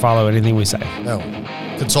don't ever follow anything we say. No.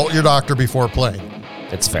 Consult your doctor before playing.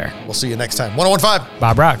 It's fair. We'll see you next time. 1015.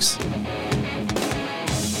 Bob Rocks.